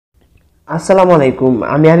আসসালামু আলাইকুম,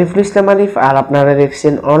 আমি আরিফুল ইসলাম আরিফ আর আপনারা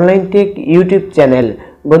দেখছেন অনলাইন টেক ইউটিউব চ্যানেল।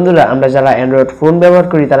 বন্ধুরা, আমরা যারা অ্যান্ড্রয়েড ফোন ব্যবহার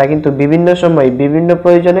করি তারা কিন্তু বিভিন্ন সময় বিভিন্ন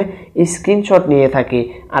প্রয়োজনে স্ক্রিনশট নিয়ে থাকি।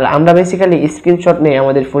 আর আমরা বেসিক্যালি স্ক্রিনশট নিয়ে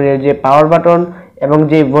আমাদের ফোনের যে পাওয়ার বাটন এবং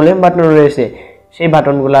যে ভলিউম বাটন রয়েছে সেই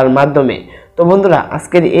বাটনগুলোর মাধ্যমে। তো বন্ধুরা,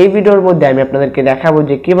 আজকের এই ভিডিওর মধ্যে আমি আপনাদেরকে দেখাবো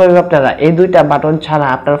যে কীভাবে আপনারা এই দুইটা বাটন ছাড়া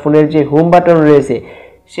আপনার ফোনের যে হোম বাটন রয়েছে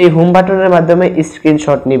সেই হোম বাটনের মাধ্যমে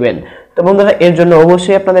স্ক্রিনশট নেবেন। তো বন্ধুরা, এর জন্য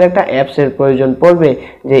অবশ্যই আপনাদের একটা অ্যাপসের প্রয়োজন পড়বে,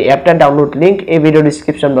 যে অ্যাপটা ডাউনলোড লিঙ্ক এই ভিডিও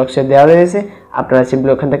ডিসক্রিপশন বক্সে দেওয়া রয়েছে। আপনারা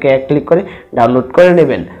সিম্পলি ওখান থেকে এক ক্লিক করে ডাউনলোড করে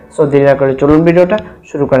নেবেন। সো দেরি না করে চলুন ভিডিওটা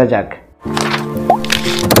শুরু করা যাক।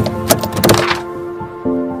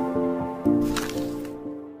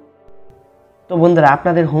 তো বন্ধুরা,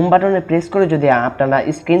 আপনাদের হোম বাটনে প্রেস করে যদি আপনারা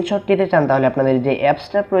স্ক্রিনশট নিতে চান তাহলে আপনাদের যে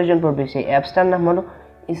অ্যাপসটার প্রয়োজন পড়বে সেই অ্যাপসটার নাম হলো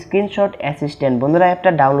স্ক্রিনশট অ্যাসিস্ট্যান্ট। বন্ধুরা,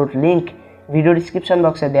 অ্যাপটা ডাউনলোড লিঙ্ক ভিডিও ডিসক্রিপশন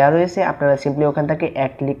বক্সে দেওয়া রয়েছে। আপনারা সিম্পলি ওখান থেকে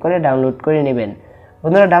এক ক্লিক করে ডাউনলোড করে নেবেন।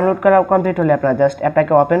 বন্ধুরা, ডাউনলোড করা কমপ্লিট হলে আপনারা জাস্ট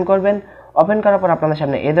অ্যাপটাকে ওপেন করবেন। ওপেন করার পর আপনাদের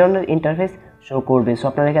সামনে এই ধরনের ইন্টারফেস শো করবে। সো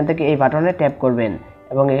আপনারা এখান থেকে এই বাটনে ট্যাপ করবেন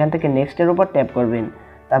এবং এখান থেকে নেক্সটের উপর ট্যাপ করবেন।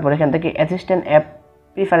 তারপর এখান থেকে অ্যাসিস্ট্যান্ট অ্যাপ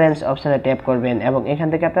প্রিফারেন্স অপশানে ট্যাপ করবেন এবং এখান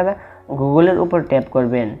থেকে আপনারা গুগলের উপর ট্যাপ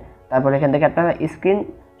করবেন। তারপর এখান থেকে আপনারা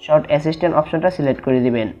স্ক্রিনশট অ্যাসিস্ট্যান্ট অপশনটা সিলেক্ট করে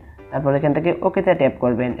দিবেন। তারপর এখান থেকে ওকেতে ট্যাপ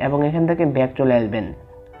করবেন এবং এখান থেকে ব্যাক চলে আসবেন।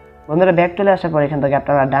 বন্ধুরা, ব্যাক চলে আসার পর এখান থেকে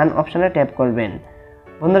আপনারা ডান অপশানে ট্যাপ করবেন।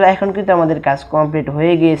 বন্ধুরা, এখন কিন্তু আমাদের কাজ কমপ্লিট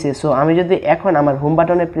হয়ে গিয়েছে। সো আমি যদি এখন আমার হোম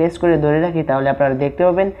বাটনে প্রেস করে ধরে রাখি তাহলে আপনারা দেখতে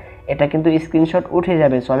পাবেন এটা কিন্তু স্ক্রিনশট উঠে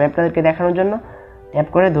যাবে। সো আমি আপনাদেরকে দেখানোর জন্য ট্যাপ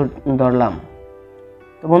করে ধরলাম।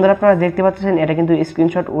 তো বন্ধুরা, আপনারা দেখতে পাচ্ছেন এটা কিন্তু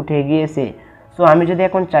স্ক্রিনশট উঠে গিয়েছে। সো আমি যদি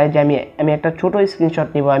এখন চাই যে আমি একটা ছোট স্ক্রিনশট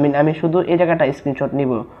নিব, আমি শুধু এই জায়গাটা স্ক্রিনশট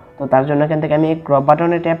নিব, তো তার জন্য এখান থেকে আমি ক্রপ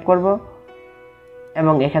বাটনে ট্যাপ করব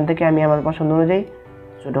এবং এখান থেকে আমি আমার পছন্দ অনুযায়ী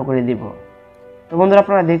ছোটো করে দিব। তো বন্ধুরা,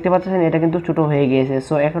 আপনারা দেখতে পাচ্ছেন এটা কিন্তু ছোটো হয়ে গিয়েছে।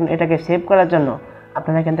 সো এখন এটাকে সেভ করার জন্য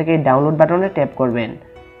আপনারা এখান থেকে ডাউনলোড বাটনে ট্যাপ করবেন।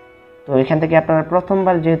 তো এখান থেকে আপনারা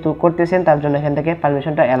প্রথমবার যেহেতু করতেছেন তার জন্য এখান থেকে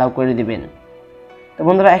পারমিশনটা অ্যালাউ করে দিবেন। তো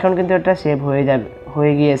বন্ধুরা, এখন কিন্তু এটা সেভ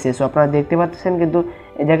হয়ে গিয়েছে। সো আপনারা দেখতে পাচ্ছেন কিন্তু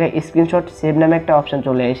এই জায়গায় স্ক্রিনশট সেভ নামে একটা অপশান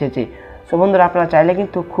চলে এসেছে। সো বন্ধুরা, আপনারা চাইলে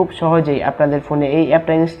কিন্তু খুব সহজেই আপনাদের ফোনে এই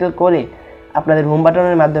অ্যাপটা ইনস্টল করে আপনাদের হোম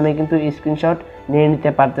বাটনের মাধ্যমে কিন্তু স্ক্রিনশট নিয়ে নিতে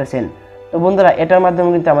পারতেছেন। তো বন্ধুরা, এটার মাধ্যমে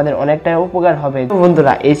কিন্তু আমাদের অনেকটাই উপকার হবে। তো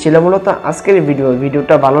বন্ধুরা, এই ছিল মূলত আজকের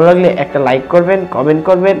ভিডিওটা ভালো লাগলে একটা লাইক করবেন, কমেন্ট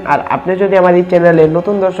করবেন। আর আপনি যদি আমার এই চ্যানেলে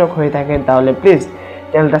নতুন দর্শক হয়ে থাকেন তাহলে প্লিজ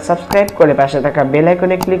চ্যানেলটা সাবস্ক্রাইব করে পাশে থাকা বেল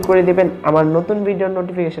আইকনে ক্লিক করে দিবেন আমার নতুন ভিডিওর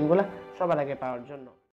নোটিফিকেশনগুলো সবার আগে পাওয়ার জন্য।